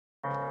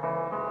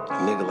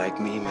nigga like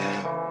me,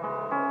 man,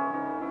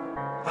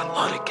 I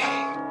love the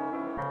game.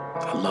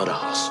 I love the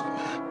hustle,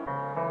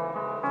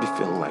 man. Be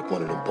feeling like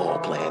one of them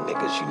ball-playing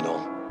niggas, you know,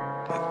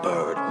 like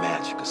Bird,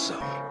 Magic or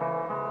something.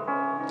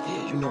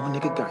 Yeah, you know a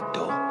nigga got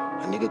dough.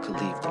 A nigga could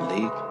leave the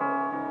league.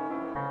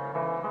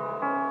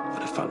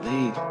 But if I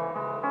leave,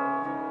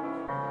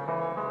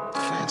 the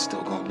fans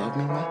still gonna love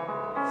me, man?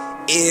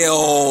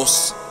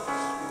 Ills.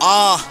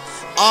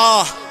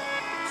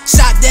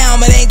 Shot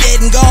down, but ain't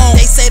dead and gone.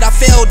 They said I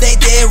failed, they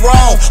did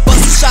wrong. Bust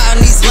a shot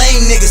on these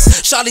lame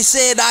niggas. Shawty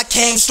said I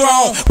came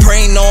strong.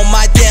 Praying on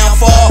my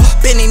downfall.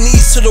 Bending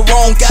knees to the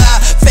wrong guy.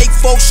 Fake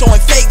folks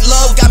showing fake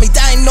love. Got me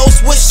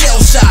diagnosed with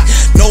shell shock.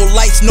 No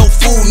lights, no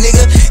food,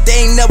 nigga.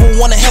 They ain't never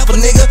wanna help a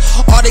nigga.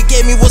 All they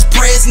gave me was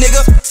prayers,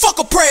 nigga.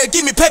 Fuck a prayer,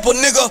 give me paper,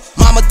 nigga.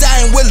 Mama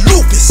dying with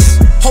lupus.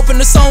 Hoping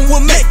the song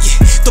will make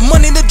it. The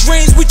money, the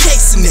dreams, we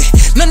chasing it.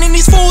 None of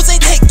these fools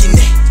ain't taking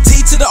it. T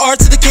to the R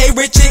to the K,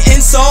 rich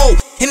and soul.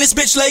 In this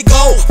bitch let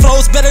go.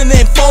 Flows better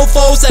than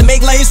fofos that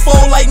make lanes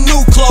fold like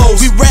new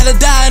clothes. We rather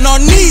die on our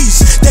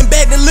knees than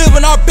beg to live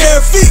on our bare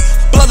feet.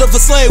 Blood of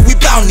a slave, we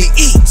bound to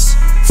eat.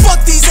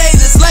 Fuck these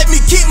haters, let me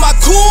keep my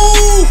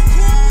cool.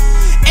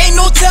 Ain't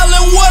no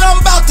telling what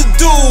I'm about to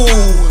do.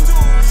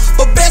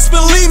 But best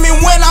believe me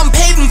when I'm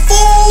paid in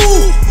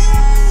full.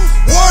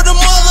 Word of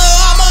mother,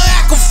 I'ma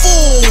act a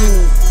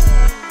fool.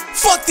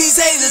 Fuck these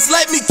haters,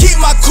 let me keep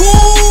my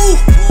cool.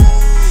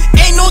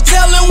 Ain't no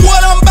telling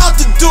what I'm about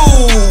to do.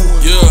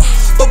 Yeah.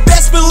 But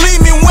best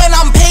believe me when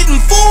I'm paid in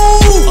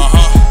full.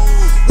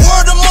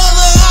 Word of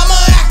mother, I'ma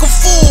act a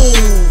fool.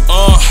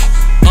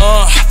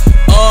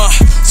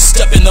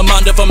 Step in the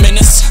mind of a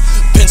menace.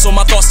 Pencil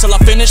my thoughts till I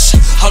finish.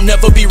 I'll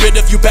never be rid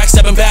of you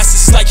backstabbing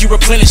bastards. It's like you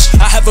replenish.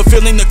 I have a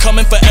feeling they're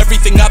coming for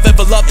everything I've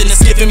ever loved, and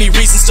it's giving me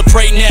reasons to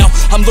pray now.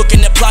 I'm looking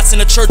at plots in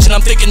the church and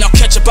I'm thinking I'll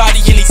catch a body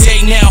any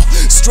day now.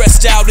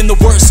 Stressed out in the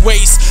worst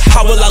ways.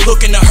 How will I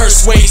look in the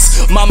hearse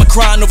ways? Mama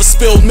crying over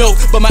spilled milk,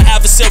 but my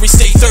adversaries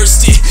stay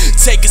thirsty.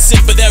 Take a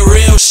sip of that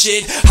real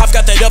shit. I've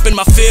got that up in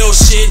my field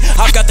shit.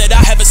 I've got that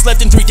I haven't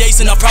slept in 3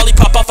 days and I'll probably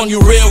pop off on you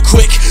real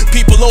quick.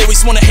 People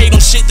always wanna hate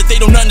on shit that they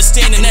don't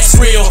understand, and that's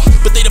real.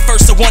 But they the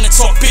first to wanna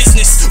talk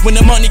business when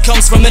the money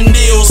comes from the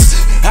deals.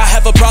 I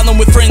have a problem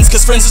with friends,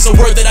 cause friends is a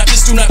word that I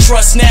just do not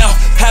trust now.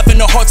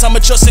 Having a hard time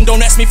adjusting,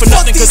 don't ask me for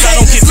nothing, cause I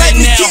don't give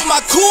in now. Let me keep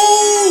my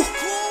cool.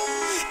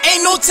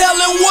 Ain't no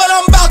telling what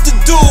I'm about to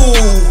do.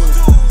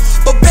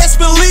 But best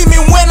believe me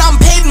when I'm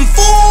paid in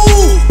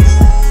full.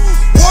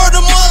 Word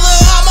of mother,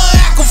 I'ma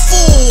act a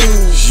fool.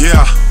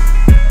 Yeah.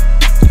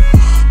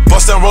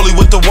 Bust down rolling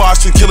with the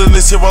watchman, killing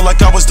this hero like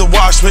I was the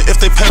watchman.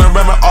 If they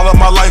panorama all of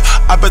my life,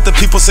 I bet the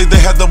people say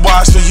they had the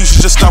watchman. You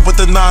should just stop with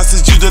the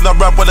nonsense. You did not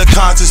rap with a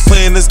conscience,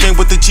 playing this game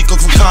with the Chico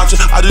from Contra.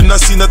 I did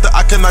not see nothing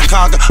I cannot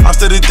conquer. I'm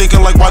steady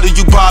thinking like, why do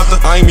you bother?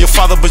 I ain't your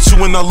father, but you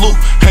in the loop.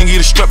 Hang you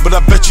the strap, but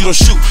I bet you don't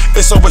shoot.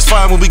 It's always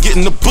fine when we get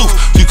in the booth.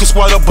 You can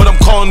squat up, but I'm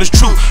calling this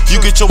truth.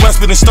 You get your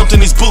ass been stumped in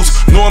these boots.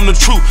 Know I'm the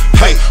truth.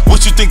 Hey,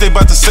 what you think they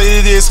about to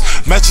say it is?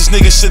 Matches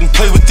niggas shouldn't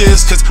play with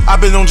this, cause I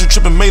been on your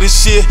trip and made this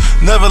shit.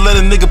 Never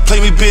let a nigga play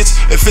me, bitch.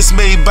 If it's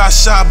made by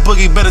Shy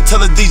Boogie, better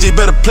tell a DJ,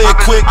 better play it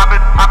quick.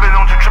 I've been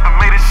on your trip and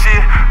made it